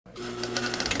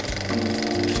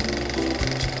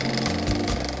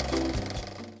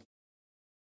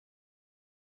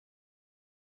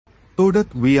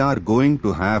Product we are going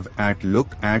to have a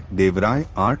look at Devrai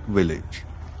Art Village.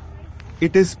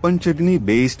 It is Panchgani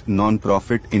based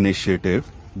non-profit initiative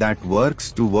that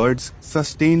works towards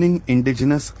sustaining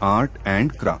indigenous art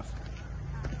and craft.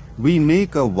 We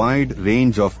make a wide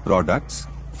range of products,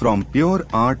 from pure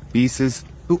art pieces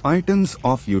to items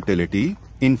of utility,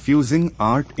 infusing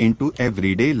art into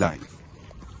everyday life.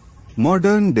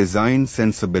 Modern design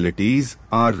sensibilities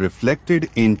are reflected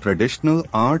in traditional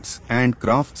arts and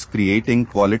crafts, creating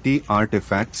quality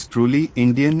artifacts truly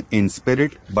Indian in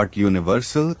spirit but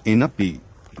universal in appeal.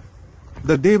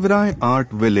 The Devrai Art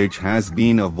Village has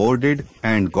been awarded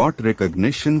and got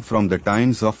recognition from the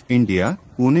Times of India,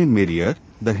 Pune Mirror,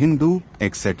 The Hindu,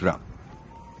 etc.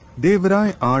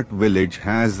 Devrai Art Village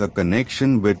has a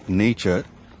connection with nature,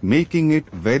 making it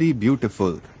very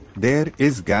beautiful. There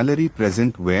is gallery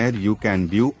present where you can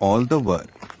view all the work.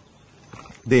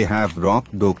 They have rock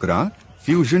dhokra,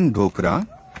 fusion dhokra,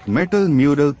 metal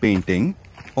mural painting,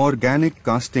 organic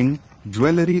casting,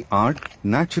 jewelry art,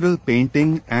 natural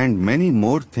painting and many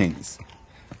more things.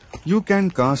 You can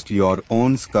cast your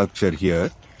own sculpture here.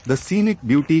 The scenic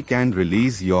beauty can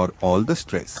release your all the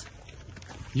stress.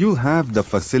 You have the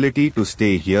facility to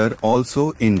stay here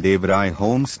also in Devrai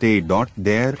homestay.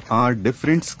 There are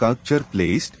different sculpture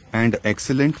placed and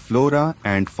excellent flora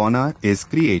and fauna is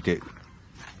created.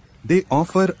 They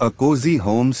offer a cozy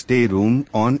homestay room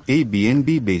on a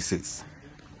B&B basis.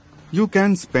 You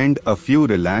can spend a few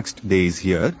relaxed days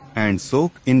here and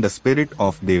soak in the spirit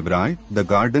of Devrai, the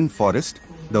garden forest,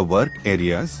 the work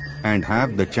areas, and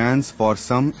have the chance for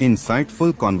some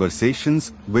insightful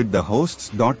conversations with the hosts.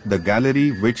 The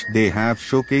gallery which they have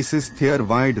showcases their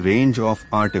wide range of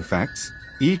artifacts,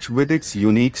 each with its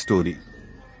unique story.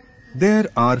 There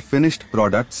are finished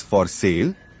products for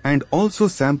sale and also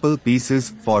sample pieces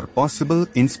for possible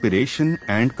inspiration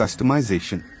and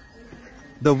customization.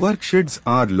 The worksheds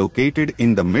are located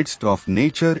in the midst of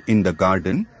nature in the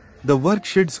garden. The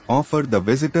worksheds offer the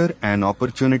visitor an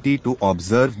opportunity to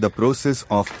observe the process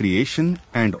of creation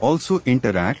and also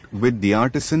interact with the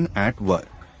artisan at work.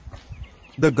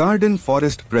 The garden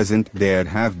forest present there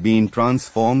have been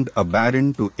transformed a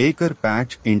barren to acre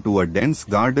patch into a dense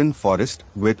garden forest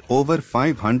with over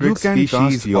 500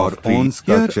 species your own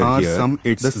sculpture here. Some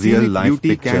its real life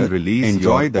picture can release.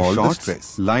 Enjoy the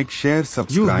shots. Like, share,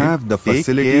 subscribe. You have the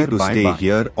facility to stay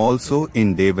here also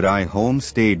in Devrai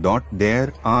homestay.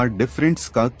 There are different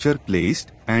sculpture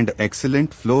placed and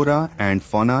excellent flora and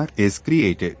fauna is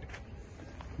created.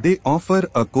 They offer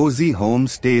a cozy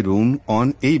homestay room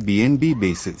on a B&B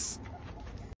basis.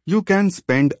 You can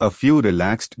spend a few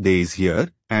relaxed days here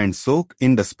and soak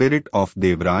in the spirit of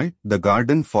Devrai, the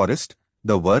garden forest,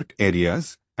 the work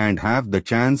areas, and have the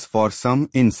chance for some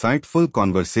insightful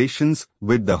conversations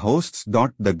with the hosts.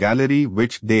 The gallery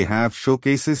which they have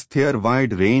showcases their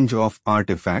wide range of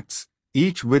artifacts,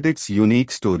 each with its unique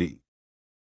story.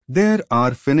 There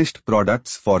are finished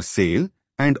products for sale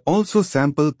and also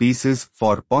sample pieces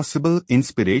for possible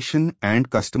inspiration and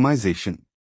customization.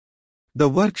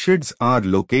 The worksheds are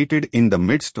located in the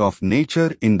midst of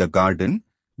nature in the garden.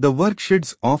 The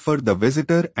worksheds offer the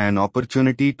visitor an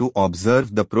opportunity to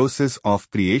observe the process of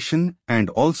creation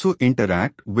and also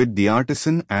interact with the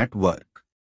artisan at work.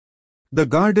 The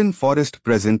garden forest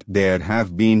present there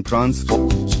have been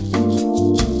transformed.